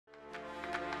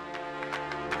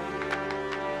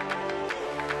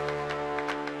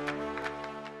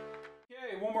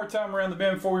more time around the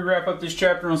bend before we wrap up this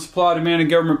chapter on supply, demand,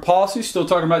 and government policy. Still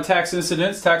talking about tax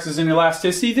incidence, taxes, and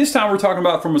elasticity. This time we're talking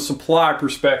about from a supply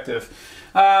perspective.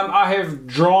 I have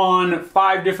drawn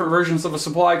 5 different versions of a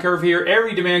supply curve here.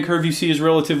 Every demand curve you see is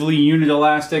relatively unit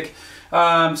elastic.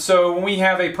 So when we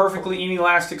have a perfectly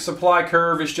inelastic supply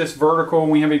curve, it's just vertical. When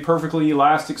we have a perfectly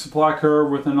elastic supply curve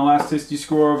with an elasticity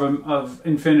score of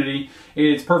infinity,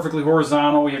 it's perfectly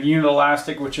horizontal. We have unit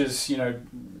elastic, which is,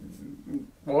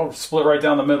 well, split right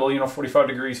down the middle, 45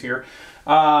 degrees here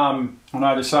on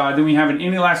either side. Then we have an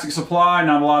inelastic supply,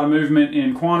 not a lot of movement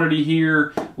in quantity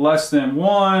here, less than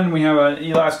 1. We have an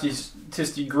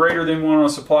elasticity greater than 1 on a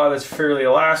supply that's fairly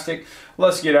elastic.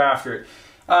 Let's get after it.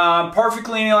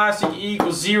 Perfectly inelastic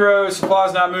equals 0.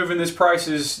 Supply's not moving. This price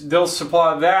is, they'll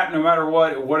supply that no matter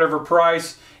what, at whatever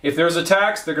price. If there's a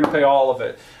tax, they're going to pay all of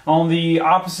it. On the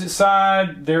opposite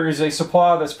side, there is a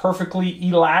supply that's perfectly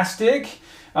elastic.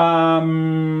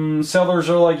 Sellers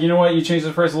are like, you know what, you change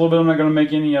the price a little bit, I'm not going to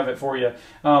make any of it for you.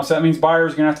 So that means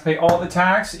buyers are going to have to pay all the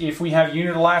tax. If we have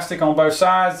unit elastic on both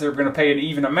sides, they're going to pay an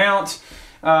even amount.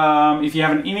 If you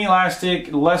have an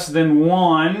inelastic less than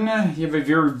 1, you have a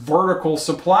very vertical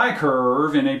supply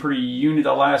curve and a pretty unit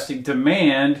elastic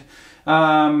demand.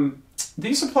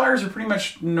 These suppliers are pretty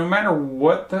much, no matter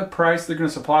what the price, they're going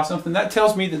to supply something. That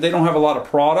tells me that they don't have a lot of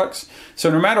products. So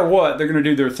no matter what, they're going to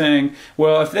do their thing.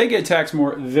 Well, if they get taxed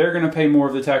more, they're going to pay more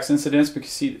of the tax incidence, because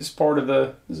see, this part of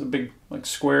the, this is a big like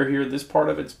square here. This part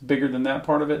of it's bigger than that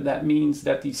part of it. That means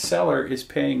that the seller is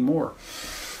paying more.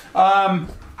 And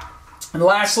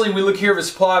lastly, we look here at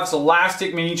supply. If it's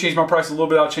elastic, meaning you change my price a little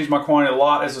bit, I'll change my quantity a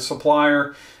lot as a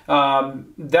supplier.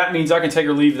 That means I can take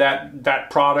or leave that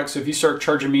product. So if you start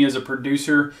charging me as a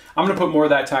producer, I'm going to put more of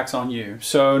that tax on you.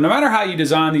 So no matter how you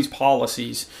design these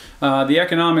policies, the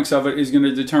economics of it is going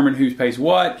to determine who pays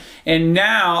what. And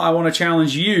now I want to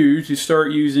challenge you to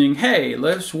start using, hey,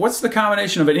 what's the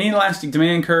combination of an inelastic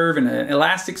demand curve and an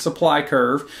elastic supply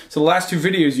curve? So the last 2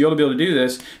 videos, you ought to be able to do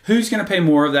this. Who's going to pay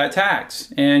more of that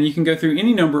tax? And you can go through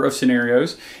any number of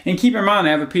scenarios. And keep in mind,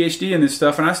 I have a PhD in this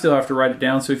stuff, and I still have to write it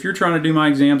down. So if you're trying to do my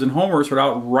exams and homeworks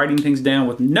without writing things down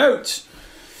with notes,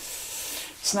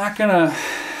 it's not gonna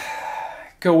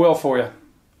go well for you.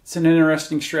 It's an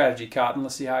interesting strategy, Cotton.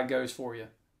 Let's see how it goes for you.